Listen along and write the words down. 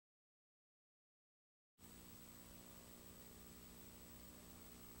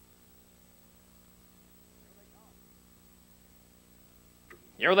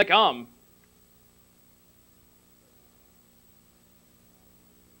Here they come.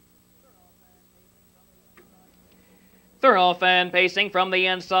 Thoroughfan pacing from the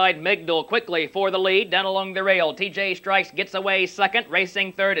inside. Migdal quickly for the lead. Down along the rail. TJ Strikes gets away second.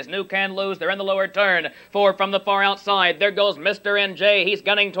 Racing third is New Can Lose. They're in the lower turn. 4 from the far outside. There goes Mr. NJ. He's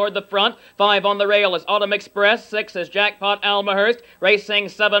gunning toward the front. 5 on the rail is Autumn Express. 6 is Jackpot Almahurst. Racing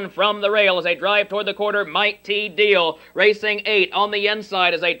 7 from the rail as they drive toward the quarter. Mighty Deal. Racing 8 on the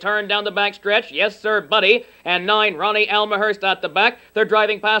inside as they turn down the back stretch. Yes, sir, buddy. And 9, Ronnie Almahurst at the back. They're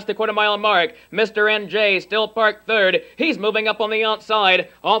driving past the quarter-mile mark. Mr. NJ still parked third. He's moving up on the outside.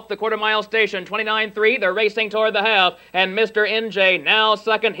 Off the quarter-mile station, 29-3. They're racing toward the half. And Mr. NJ now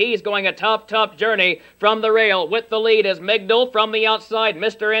second. He's going a tough journey from the rail. With the lead is Migdal. From the outside,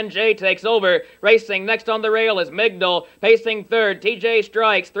 Mr. NJ takes over. Racing next on the rail is Migdal. Pacing third, TJ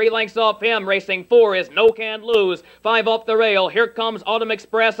Strikes. 3 lengths off him. Racing 4 is No Can Lose. 5 off the rail. Here comes Autumn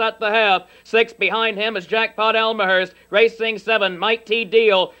Express at the half. 6 behind him is Jackpot Almahurst. Racing 7, Mighty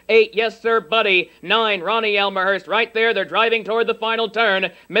Deal. 8, Yes Sir Buddy. 9, Ronnie Almahurst. Right there, they're driving toward the final turn.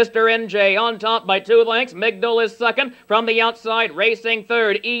 Mr. NJ on top by 2 lengths. Migdal is second. From the outside, racing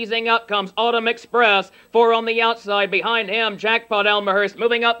third. Easing up comes Autumn Express. 4 on the outside. Behind him, Jackpot Almahurst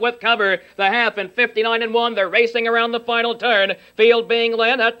moving up with cover. The half in 59-1. They're racing around the final turn. Field being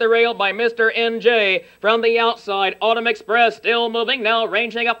led at the rail by Mr. NJ. From the outside, Autumn Express still moving. Now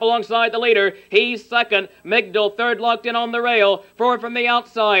ranging up alongside the leader. He's second. Migdal third locked in on the rail. 4 from the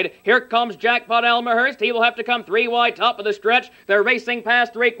outside. Here comes Jackpot Almahurst. He will have to come 3 wide top of the stretch. They're racing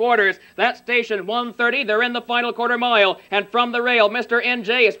past 3/4. That station 130. They're in the final quarter mile. And from the rail, Mr.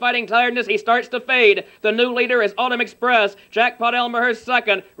 NJ is fighting tiredness. He starts to fade. The new leader is Autumn Express. Jackpot Almahurst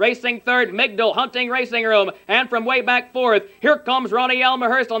second. Racing third, Migdal hunting racing room. And from way back fourth, here comes Ronnie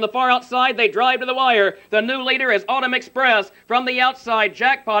Almahurst on the far outside. They drive to the wire. The new leader is Autumn Express. From the outside,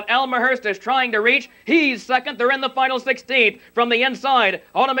 Jackpot Almahurst is trying to reach. He's second. They're in the final 16th. From the inside,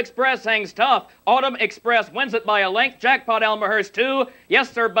 Autumn Express hangs tough. Autumn Express wins it by a length. Jackpot Almahurst 2.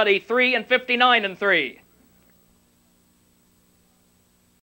 Yes, sir, buddy, 3 and 59-3.